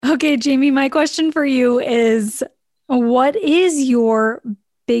Okay, Jamie, my question for you is what is your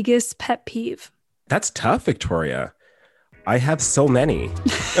biggest pet peeve? That's tough, Victoria. I have so many.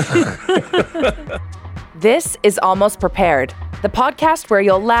 This is Almost Prepared, the podcast where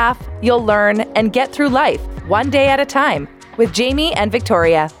you'll laugh, you'll learn, and get through life one day at a time with Jamie and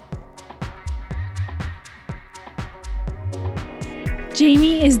Victoria.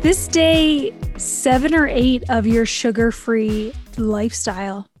 Jamie, is this day 7 or 8 of your sugar-free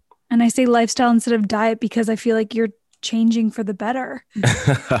lifestyle? And I say lifestyle instead of diet because I feel like you're changing for the better.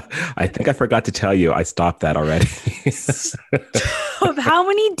 I think I forgot to tell you, I stopped that already. How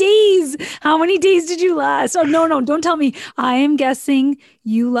many days? How many days did you last? Oh, no, don't tell me. I am guessing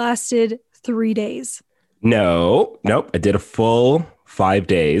you lasted 3 days. Nope. I did a full 5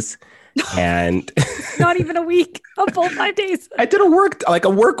 days. And not even a week, a full 5 days. I did a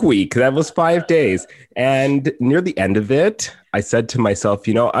work week. That was 5 days. And near the end of it, I said to myself,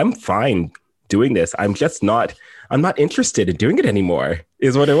 I'm fine doing this. I'm not interested in doing it anymore,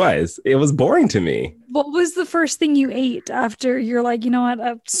 is what it was. It was boring to me. What was the first thing you ate after you're like, you know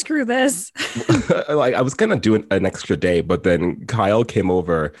what, screw this? I was going to do an extra day, but then Kyle came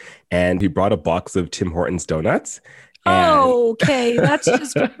over and he brought a box of Tim Hortons donuts. Okay, that's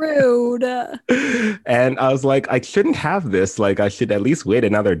just rude. And I was like, I shouldn't have this. I should at least wait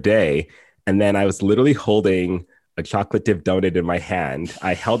another day. And then I was literally holding a chocolate dip donut in my hand.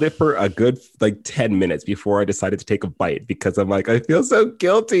 I held it for a good 10 minutes before I decided to take a bite because I'm like, I feel so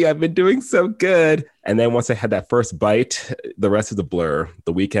guilty. I've been doing so good. And then once I had that first bite, the rest is a blur.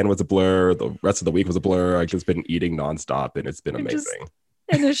 The weekend was a blur. The rest of the week was a blur. I've just been eating nonstop and it's been amazing.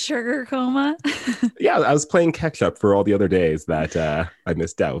 In a sugar coma? Yeah, I was playing catch up for all the other days that I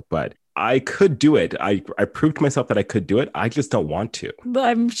missed out, but I could do it. I proved to myself that I could do it. I just don't want to.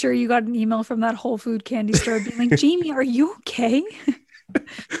 I'm sure you got an email from that Whole Food candy store being like, Jamie, are you okay?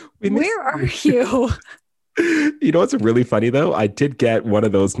 Where are you? You know what's really funny, though? I did get one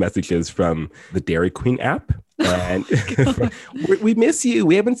of those messages from the Dairy Queen app. And we miss you.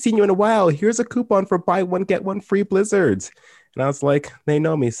 We haven't seen you in a while. Here's a coupon for buy one, get one free Blizzards. And I was like, they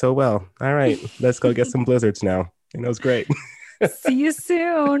know me so well. All right, let's go get some Blizzards now. And it was great. See you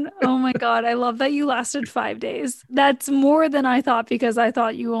soon. Oh my God. I love that you lasted 5 days. That's more than I thought because I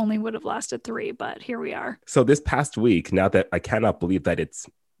thought you only would have lasted 3, but here we are. So this past week, now that I cannot believe that it's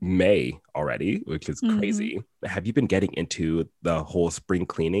May already, which is crazy. Have you been getting into the whole spring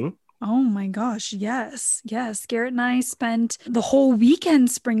cleaning? Oh my gosh, yes. Garrett and I spent the whole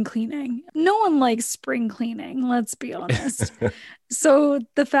weekend spring cleaning. No one likes spring cleaning, let's be honest. So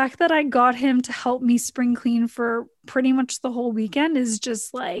the fact that I got him to help me spring clean for pretty much the whole weekend is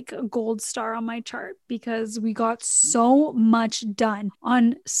just like a gold star on my chart because we got so much done.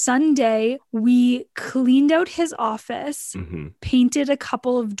 On Sunday, we cleaned out his office, painted a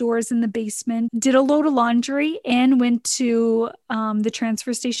couple of doors in the basement, did a load of laundry, and went to the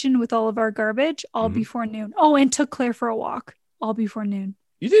transfer station with all of our garbage all before noon. Oh, and took Claire for a walk all before noon.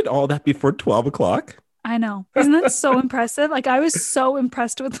 You did all that before 12 o'clock? I know. Isn't that so impressive? I was so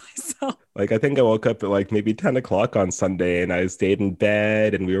impressed with myself. I think I woke up at maybe 10 o'clock on Sunday and I stayed in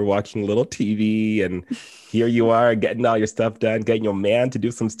bed and we were watching a little TV and here you are getting all your stuff done, getting your man to do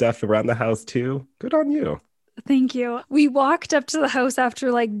some stuff around the house too. Good on you. Thank you. We walked up to the house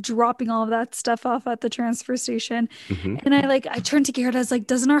after dropping all of that stuff off at the transfer station. And I turned to Garrett. I was like,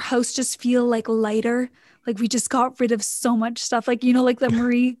 doesn't our house just feel lighter? We just got rid of so much stuff. The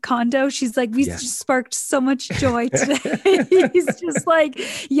Marie Kondo, she's like, we just sparked so much joy today. He's just like,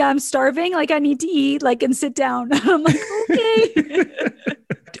 yeah, I'm starving. I need to eat, and sit down. I'm like, okay.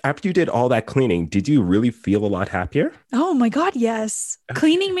 After you did all that cleaning, did you really feel a lot happier? Oh my God, yes.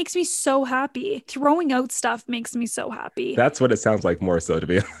 Cleaning makes me so happy. Throwing out stuff makes me so happy. That's what it sounds like more so, to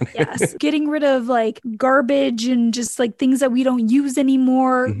be honest. Yes. Getting rid of garbage and just things that we don't use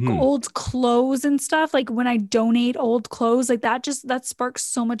anymore, old clothes and stuff. When I donate old clothes, that sparks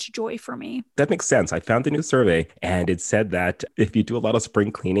so much joy for me. That makes sense. I found a new survey and it said that if you do a lot of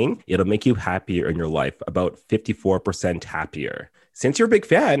spring cleaning, it'll make you happier in your life, about 54% happier. Since you're a big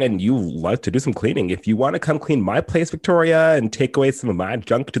fan and you love to do some cleaning, if you want to come clean my place, Victoria, and take away some of my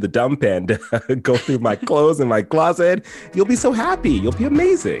junk to the dump and go through my clothes in my closet, you'll be so happy. You'll be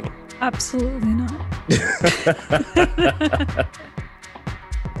amazing. Absolutely not.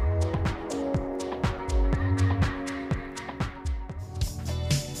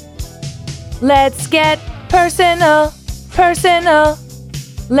 Let's get personal.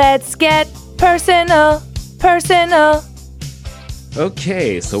 Let's get personal.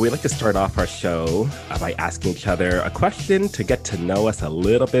 Okay, so we like to start off our show by asking each other a question to get to know us a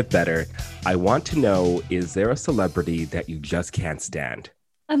little bit better. I want to know, is there a celebrity that you just can't stand?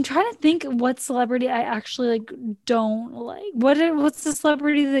 I'm trying to think what celebrity I actually like don't like. What's the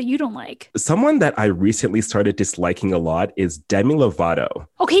celebrity that you don't like? Someone that I recently started disliking a lot is Demi Lovato.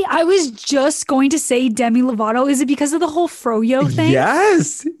 Okay, I was just going to say Demi Lovato. Is it because of the whole Froyo thing?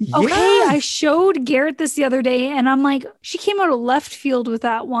 Yes. Okay, I showed Garrett this the other day and I'm like, she came out of left field with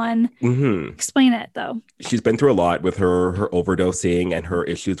that one. Mm-hmm. Explain it though. She's been through a lot with her overdosing and her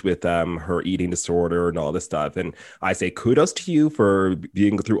issues with her eating disorder and all this stuff. And I say kudos to you for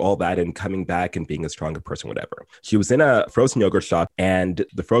being through all that and coming back and being a stronger person, whatever. She was in a frozen yogurt shop and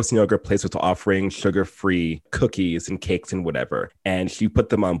the frozen yogurt place was offering sugar-free cookies and cakes and whatever. And she put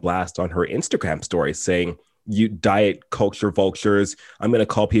them on blast on her Instagram story saying, you diet culture vultures, I'm going to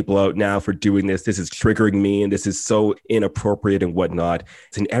call people out now for doing this. This is triggering me and this is so inappropriate and whatnot.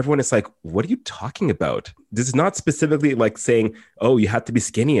 And everyone is like, what are you talking about? This is not specifically like saying, oh, you have to be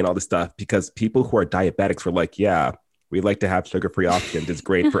skinny and all this stuff, because people who are diabetics were like, yeah, we like to have sugar-free options. It's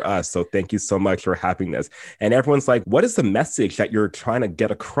great for us. So thank you so much for having this. And everyone's like, what is the message that you're trying to get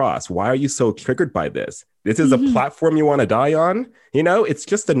across? Why are you so triggered by this? This is a platform you want to die on? You know, it's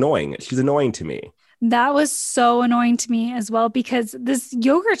just annoying. She's annoying to me. That was so annoying to me as well, because this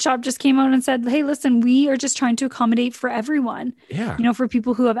yogurt shop just came out and said, hey, listen, we are just trying to accommodate for everyone. Yeah. You know, for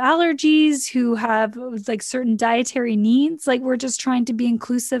people who have allergies, who have like certain dietary needs, like we're just trying to be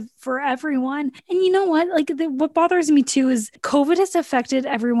inclusive for everyone. And you know what? Like what bothers me too is COVID has affected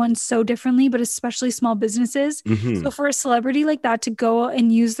everyone so differently, but especially small businesses. Mm-hmm. So for a celebrity like that to go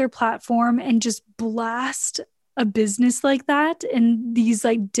and use their platform and just blast a business like that in these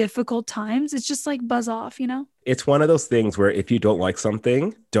like difficult times, it's just like buzz off, you know? It's one of those things where if you don't like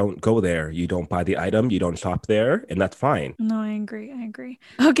something, don't go there. You don't buy the item, you don't shop there, and that's fine. No, I agree.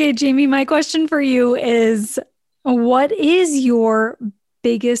 Okay, Jamie, my question for you is, what is your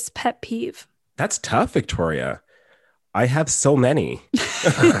biggest pet peeve? That's tough, Victoria. I have so many.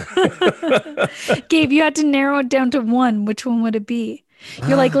 Gabe, you had to narrow it down to one. Which one would it be?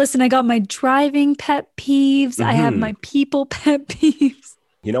 You're like, listen, I got my driving pet peeves. I have my people pet peeves.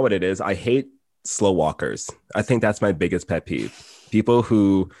 You know what it is? I hate slow walkers. I think that's my biggest pet peeve. People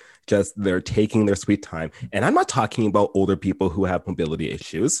who they're taking their sweet time. And I'm not talking about older people who have mobility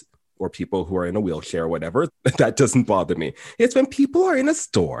issues or people who are in a wheelchair or whatever. That doesn't bother me. It's when people are in a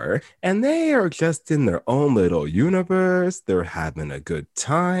store and they are just in their own little universe. They're having a good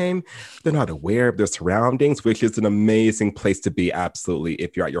time. They're not aware of their surroundings, which is an amazing place to be, absolutely,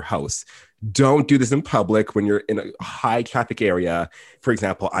 if you're at your house. Don't do this in public when you're in a high traffic area. For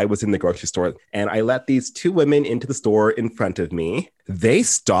example, I was in the grocery store and I let these two women into the store in front of me. They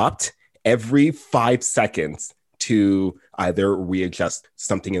stopped every 5 seconds to either readjust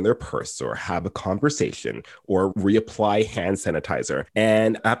something in their purse or have a conversation or reapply hand sanitizer.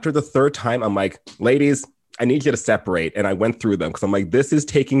 And after the third time, I'm like, ladies, I need you to separate. And I went through them because I'm like, this is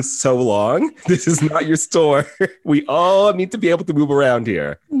taking so long. This is not your store. We all need to be able to move around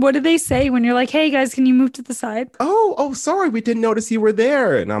here. What do they say when you're like, hey guys, can you move to the side? Oh, sorry. We didn't notice you were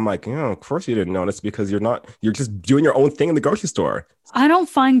there. And I'm like, of course you didn't notice because you're just doing your own thing in the grocery store. I don't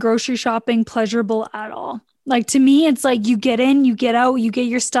find grocery shopping pleasurable at all. Like, to me, it's like you get in, you get out, you get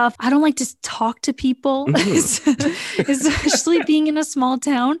your stuff. I don't like to talk to people, especially being in a small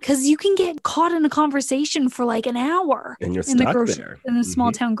town, because you can get caught in a conversation for like an hour and you're in the stuck there. In the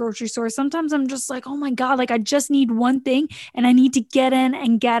small town grocery store. Sometimes I'm just like, oh my God, like I just need one thing and I need to get in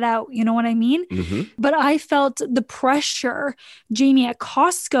and get out. You know what I mean? But I felt the pressure, Jamie, at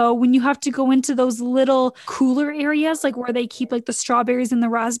Costco when you have to go into those little cooler areas, like where they keep like the strawberries and the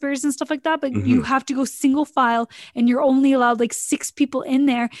raspberries and stuff like that. But you have to go single file and you're only allowed like 6 people in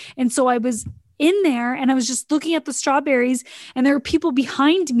there. And so I was in there and I was just looking at the strawberries and there were people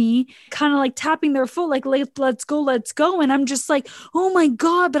behind me kind of like tapping their foot like, let's go. And I'm just like, oh my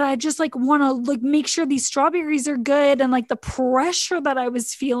God, but I just like want to like make sure these strawberries are good. And like the pressure that I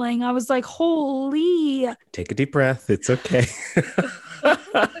was feeling, I was like, holy. Take a deep breath. It's okay.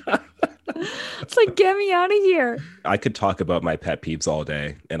 It's like, get me out of here. I could talk about my pet peeves all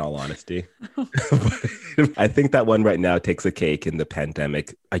day, in all honesty. I think that one right now takes a cake in the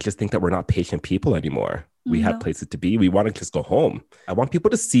pandemic. I just think that we're not patient people anymore. We have places to be. We want to just go home. I want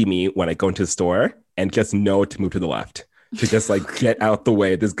people to see me when I go into the store and just know to move to the left. To just like get out the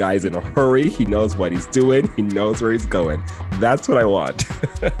way. This guy's in a hurry. He knows what he's doing. He knows where he's going. That's what I want.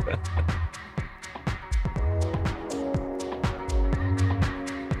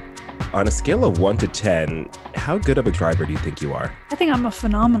 On a scale of 1 to 10, how good of a driver do you think you are? I think I'm a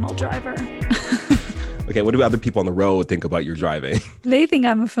phenomenal driver. Okay, what do other people on the road think about your driving? They think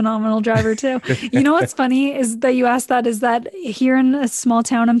I'm a phenomenal driver too. You know what's funny is that you asked that, is that here in a small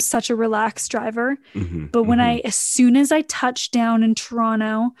town, I'm such a relaxed driver. But when as soon as I touch down in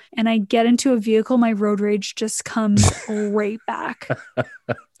Toronto and I get into a vehicle, my road rage just comes right back.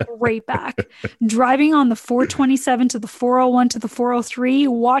 Right back. Driving on the 427 to the 401 to the 403,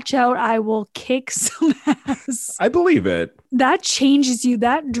 watch out, I will kick some ass. I believe it. That changes you.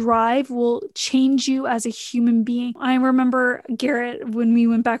 That drive will change you as a human being. I remember Garrett, when we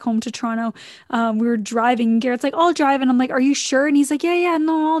went back home to Toronto, we were driving. Garrett's like, I'll drive. And I'm like, are you sure? And he's like, yeah,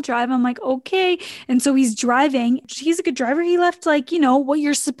 no, I'll drive. I'm like, okay. And so he's driving. He's a good driver. He left like, what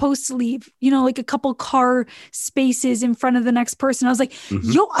you're supposed to leave, like a couple car spaces in front of the next person. I was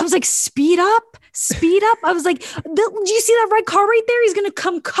like, speed up. I was like, do you see that red car right there? He's going to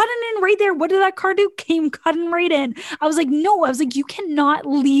come cutting in right there. What did that car do? Came cutting right in. I was like, no, you cannot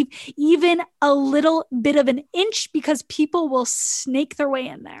leave even a little bit of an inch because people will snake their way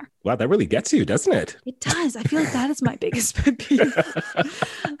in there. Wow, that really gets you, doesn't it? It does. I feel like that is my biggest pet peeve.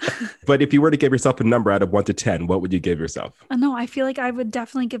 But if you were to give yourself a number out of 1 to 10, what would you give yourself? No, I feel like I would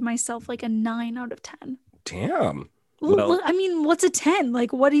definitely give myself like a 9 out of 10. Damn. Well, I mean, what's a 10?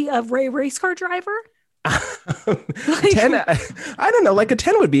 Like, what are you, a race car driver? 10, I don't know, like a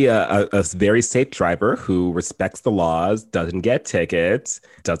 10 would be a very safe driver who respects the laws, doesn't get tickets,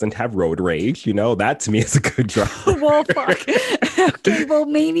 doesn't have road rage. That to me is a good driver. Well, fuck. Okay, well,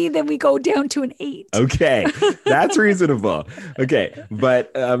 maybe then we go down to an 8. Okay, that's reasonable. Okay,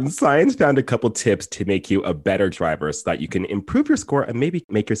 but science found a couple tips to make you a better driver so that you can improve your score and maybe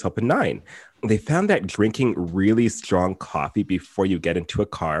make yourself a 9. They found that drinking really strong coffee before you get into a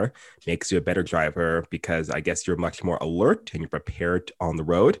car makes you a better driver because I guess you're much more alert and you're prepared on the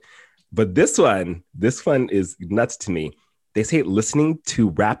road. But this one is nuts to me. They say listening to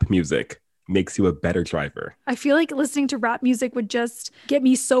rap music makes you a better driver. I feel like listening to rap music would just get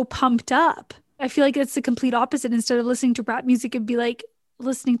me so pumped up. I feel like it's the complete opposite. Instead of listening to rap music, it'd be like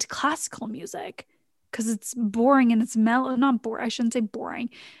listening to classical music. Because it's boring and it's mellow. Not boring. I shouldn't say boring.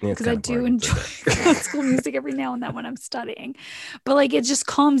 Because I do enjoy classical music every now and then when I'm studying. But like it just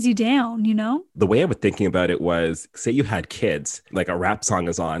calms you down, The way I was thinking about it was, say you had kids, like a rap song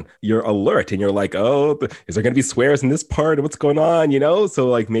is on, you're alert and you're like, oh, is there going to be swears in this part? What's going on? So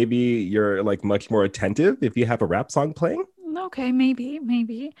like maybe you're like much more attentive if you have a rap song playing. Okay, maybe.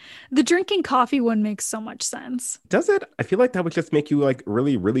 The drinking coffee one makes so much sense. Does it? I feel like that would just make you like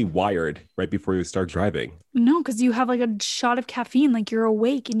really, really wired right before you start driving. No, because you have like a shot of caffeine, like you're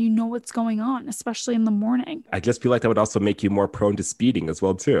awake and you know what's going on, especially in the morning. I just feel like that would also make you more prone to speeding as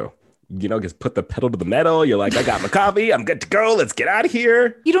well, too. Just put the pedal to the metal. You're like, I got my coffee. I'm good to go. Let's get out of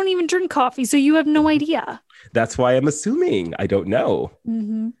here. You don't even drink coffee, so you have no idea. That's why I'm assuming. I don't know.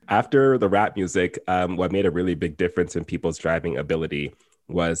 Mm-hmm. After the rap music, what made a really big difference in people's driving ability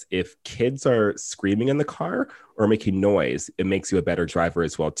was if kids are screaming in the car or making noise, it makes you a better driver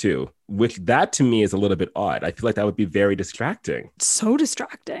as well, too. Which that to me is a little bit odd. I feel like that would be very distracting. So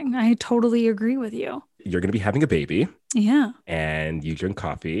distracting. I totally agree with you. You're going to be having a baby. Yeah. And you drink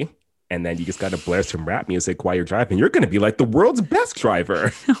coffee. And then you just got to blare some rap music while you're driving. You're going to be like the world's best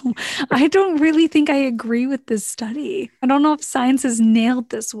driver. No, I don't really think I agree with this study. I don't know if science has nailed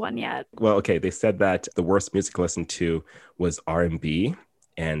this one yet. Well, okay. They said that the worst music to listen to was R&B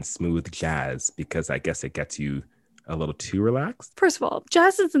and smooth jazz because I guess it gets you a little too relaxed. First of all,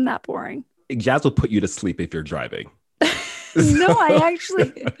 jazz isn't that boring. Jazz will put you to sleep if you're driving. No, I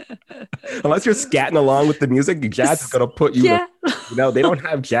actually... Unless you're scatting along with the music, jazz is going to put you... Yeah. They don't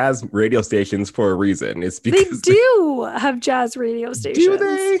have jazz radio stations for a reason. It's because... They do have jazz radio stations. Do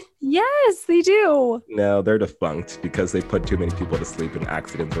they? Yes, they do. No, they're defunct because they put too many people to sleep and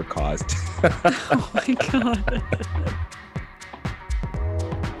accidents were caused. Oh my God.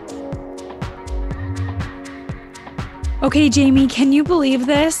 Okay, Jamie, can you believe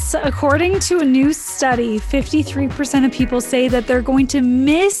this? According to a new study, 53% of people say that they're going to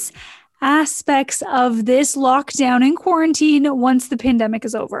miss aspects of this lockdown and quarantine once the pandemic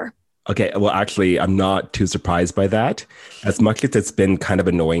is over. Okay, well, actually, I'm not too surprised by that. As much as it's been kind of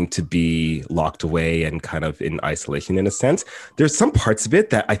annoying to be locked away and kind of in isolation in a sense, there's some parts of it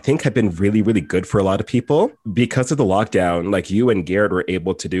that I think have been really, really good for a lot of people. Because of the lockdown, like you and Garrett were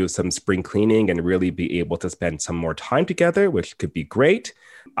able to do some spring cleaning and really be able to spend some more time together, which could be great.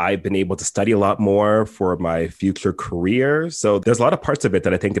 I've been able to study a lot more for my future career. So there's a lot of parts of it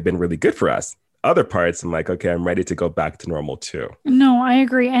that I think have been really good for us. other parts, I'm like, okay, I'm ready to go back to normal too. No, I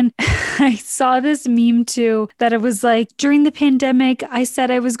agree. And I saw this meme too, that it was like, during the pandemic, I said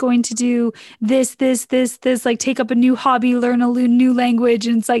I was going to do this, like take up a new hobby, learn a new language.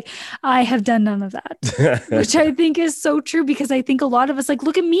 And it's like, I have done none of that, which I think is so true, because I think a lot of us, like,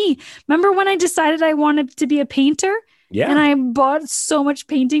 look at me. Remember when I decided I wanted to be a painter? Yeah. And I bought so much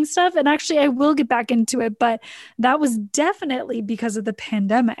painting stuff, and actually I will get back into it, but that was definitely because of the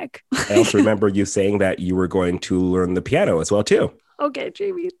pandemic. I also remember you saying that you were going to learn the piano as well too. Okay,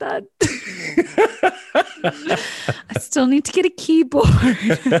 Jamie, that I still need to get a keyboard.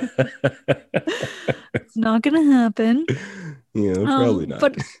 It's not going to happen. Yeah, probably not.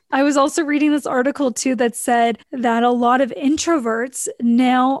 But I was also reading this article too that said that a lot of introverts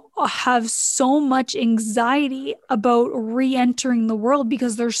now have so much anxiety about re-entering the world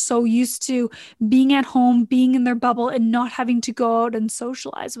because they're so used to being at home, being in their bubble, and not having to go out and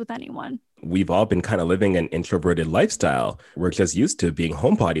socialize with anyone. We've all been kind of living an introverted lifestyle. We're just used to being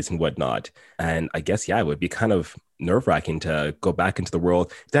homebodies and whatnot. And I guess, yeah, it would be kind of nerve-wracking to go back into the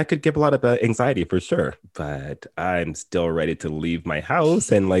world. That could give a lot of anxiety for sure. But I'm still ready to leave my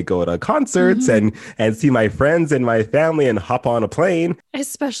house and like go to concerts and see my friends and my family and hop on a plane.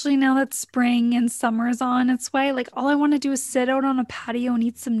 Especially now that spring and summer is on its way. Like, all I want to do is sit out on a patio and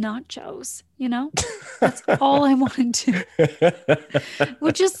eat some nachos. You know, that's all I want to do.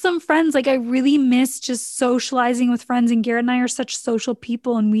 With just some friends. Like, I really miss just socializing with friends. And Garrett and I are such social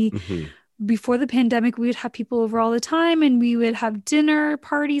people. And we, before the pandemic, we would have people over all the time, and we would have dinner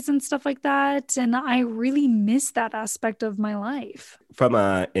parties and stuff like that. And I really miss that aspect of my life. From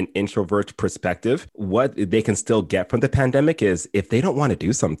an introvert perspective, what they can still get from the pandemic is if they don't want to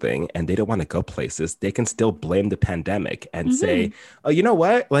do something and they don't want to go places, they can still blame the pandemic and say, oh, you know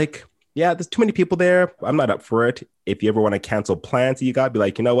what? Like, yeah, there's too many people there. I'm not up for it. If you ever want to cancel plans, you got to be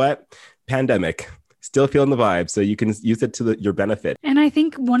like, you know what? Pandemic. Still feeling the vibe. So you can use it to your benefit. And I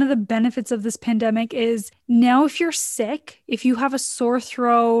think one of the benefits of this pandemic is now if you're sick, if you have a sore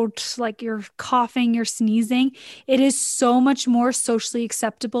throat, like you're coughing, you're sneezing, it is so much more socially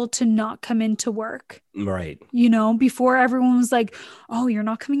acceptable to not come into work. Right. You know, before everyone was like, oh, you're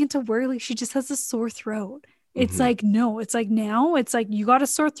not coming into work. Like, she just has a sore throat. It's like, no, it's like now it's like you got a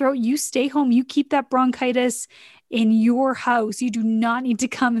sore throat. You stay home. You keep that bronchitis in your house. You do not need to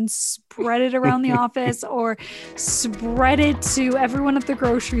come and spread it around the office or spread it to everyone at the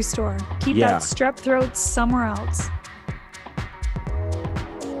grocery store. Keep that strep throat somewhere else.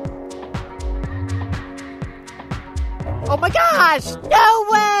 Oh my gosh! No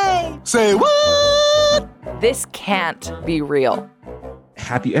way! Say what? This can't be real.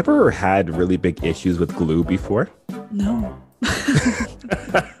 Have you ever had really big issues with glue before? No.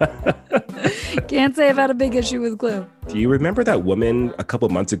 Can't say I've had a big issue with glue. Do you remember that woman a couple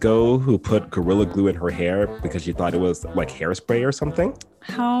months ago who put Gorilla Glue in her hair because she thought it was like hairspray or something?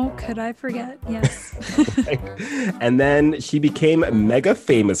 How could I forget? Yes. And then she became mega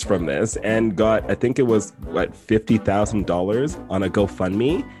famous from this and got, I think it was, $50,000 on a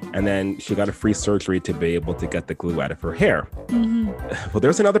GoFundMe. And then she got a free surgery to be able to get the glue out of her hair. Well,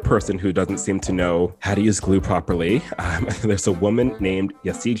 there's another person who doesn't seem to know how to use glue properly. There's a woman named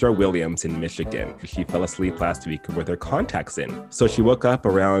Yassidra Williams in Michigan. She fell asleep last week with her contacts in. So she woke up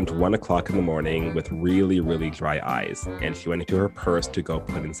around 1 o'clock in the morning with really, really dry eyes. And she went into her purse to go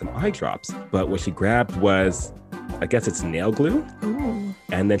put in some eye drops. But what she grabbed was, I guess it's nail glue. Ooh.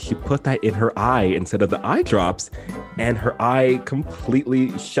 And then she put that in her eye instead of the eye drops. And her eye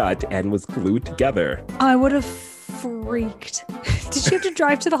completely shut and was glued together. I would have freaked. Did she have to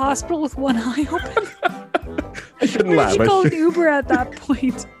drive to the hospital with one eye open? I shouldn't Or laugh. did she call an Uber at that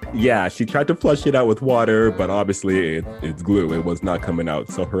point? Yeah, she tried to flush it out with water, but obviously it's glue. It was not coming out.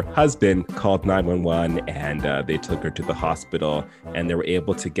 So her husband called 911 and they took her to the hospital and they were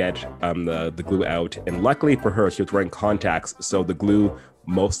able to get the glue out. And luckily for her, she was wearing contacts. So the glue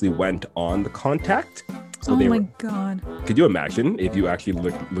mostly went on the contact. So God. Could you imagine if you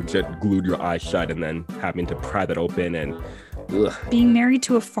actually legit glued your eyes shut and then having to pry that open and Being married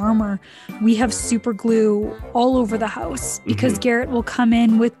to a farmer, we have super glue all over the house because Garrett will come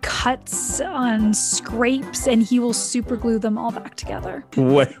in with cuts and scrapes and he will super glue them all back together.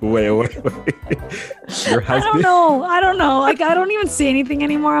 Wait. Your husband? I don't know. Like, I don't even say anything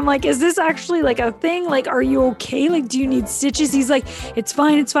anymore. I'm like, is this actually like a thing? Like, are you okay? Like, do you need stitches? He's like, it's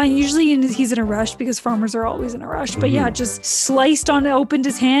fine. Usually he's in a rush because farmers are always in a rush. But yeah, just opened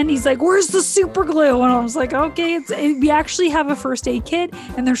his hand. He's like, where's the super glue? And I was like, okay, we actually have a first aid kit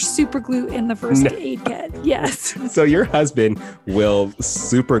and there's super glue in the first aid kit. Yes. So your husband will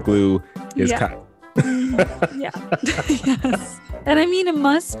super glue his cut. Yeah. Yes. And I mean, it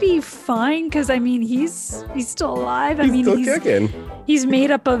must be fine because I mean, he's still alive. He's still kicking. He's made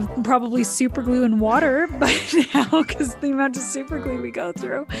up of probably super glue and water by now because the amount of super glue we go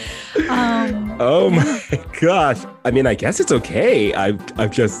through. Oh my gosh. I mean, I guess it's okay.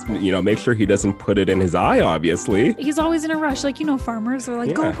 I've just, make sure he doesn't put it in his eye, obviously. He's always in a rush. Like, farmers are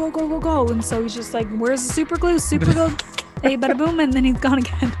like, go, go, go, go, go. And so he's just like, where's the super glue? Super glue. Hey, bada boom. And then he's gone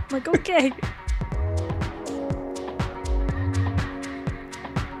again. I'm like, okay.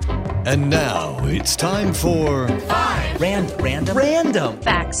 And now it's time for 5 random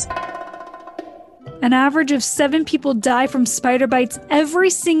Facts. An average of 7 people die from spider bites every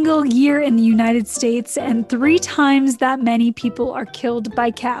single year in the United States, and 3 times that many people are killed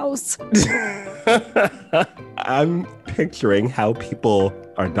by cows. I'm picturing how people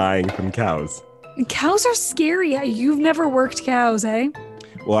are dying from cows. Cows are scary. You've never worked cows, eh?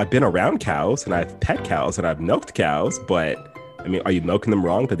 Well, I've been around cows, and I've pet cows, and I've milked cows, but I mean, are you milking them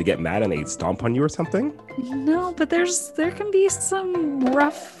wrong? Did they get mad and they stomp on you or something? No, but there can be some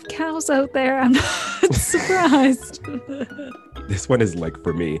rough cows out there. I'm not surprised. This one is like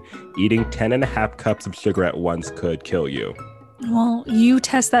for me. Eating 10.5 cups of sugar at once could kill you. Well, you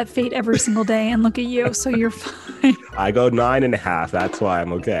test that fate every single day and look at you, so you're fine. I go 9.5. That's why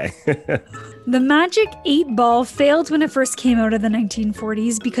I'm okay. The Magic 8 Ball failed when it first came out in the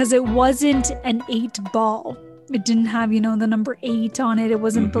 1940s because it wasn't an 8 ball. It didn't have, the number 8 on it. It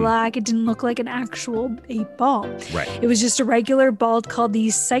wasn't black. It didn't look like an actual 8 ball. Right. It was just a regular ball called the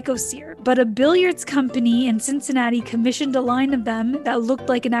Psychosphere. But a billiards company in Cincinnati commissioned a line of them that looked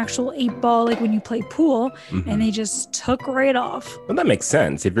like an actual 8 ball, like when you play pool, and they just took right off. Well, that makes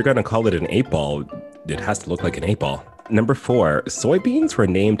sense. If you're going to call it an 8 ball, it has to look like an 8 ball. Number 4, soybeans were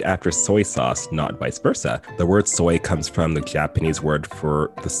named after soy sauce, not vice versa. The word soy comes from the Japanese word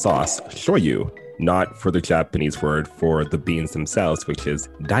for the sauce, shoyu, not for the Japanese word for the beans themselves, which is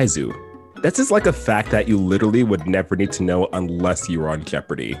daizu. This is like a fact that you literally would never need to know unless you were on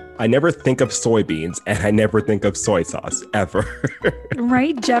Jeopardy. I never think of soybeans and I never think of soy sauce, ever.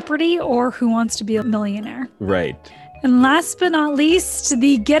 Right? Jeopardy or Who Wants to Be a Millionaire? Right. And last but not least,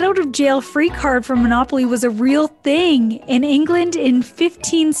 the get out of jail free card from Monopoly was a real thing. In England in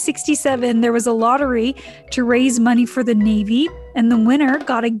 1567, there was a lottery to raise money for the Navy, and the winner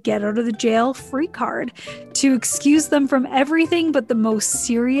got a get out of the jail free card to excuse them from everything but the most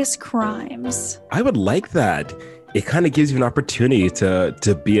serious crimes. I would like that. It kind of gives you an opportunity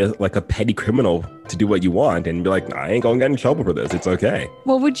to be a petty criminal, to do what you want and be like, I ain't gonna get in trouble for this. It's okay.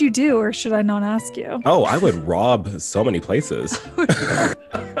 What would you do, or should I not ask you? Oh, I would rob so many places.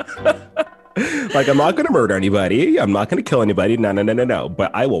 Like, I'm not gonna murder anybody. I'm not gonna kill anybody. No.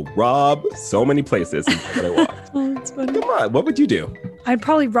 But I will rob so many places that I want. Oh, that's funny. Come on, what would you do? I'd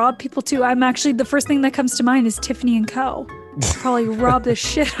probably rob people too. I'm actually, the first thing that comes to mind is Tiffany & Co. Probably rob the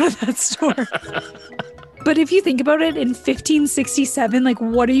shit out of that store. But if you think about it, in 1567,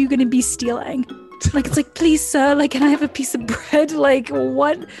 what are you going to be stealing? It's like, please, sir, can I have a piece of bread?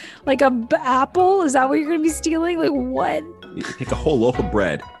 What? Apple? Is that what you're going to be stealing? What? You take a whole loaf of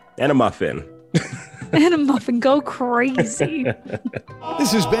bread and a muffin. And a muffin. Go crazy.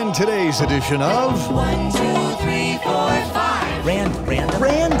 This has been today's edition of 1, 2, 3, 4, 5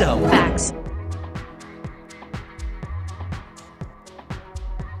 random Facts.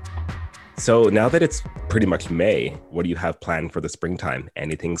 So now that it's pretty much May, what do you have planned for the springtime?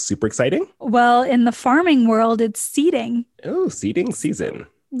 Anything super exciting? Well, in the farming world, it's seeding. Oh, seeding season.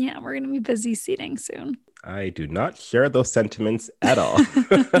 Yeah, we're going to be busy seeding soon. I do not share those sentiments at all.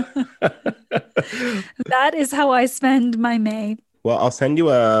 That is how I spend my May. Well, I'll send you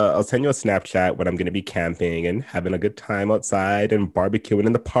a Snapchat when I'm going to be camping and having a good time outside and barbecuing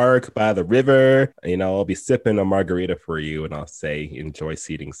in the park by the river. I'll be sipping a margarita for you and I'll say, enjoy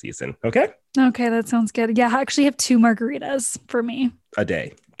seeding season. Okay? Okay, that sounds good. Yeah, I actually have 2 margaritas for me. A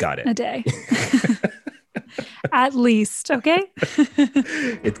day. Got it. A day. At least, okay?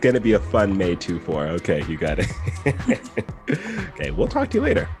 It's going to be a fun May 2-4. Okay, you got it. Okay, we'll talk to you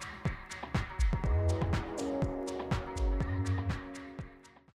later.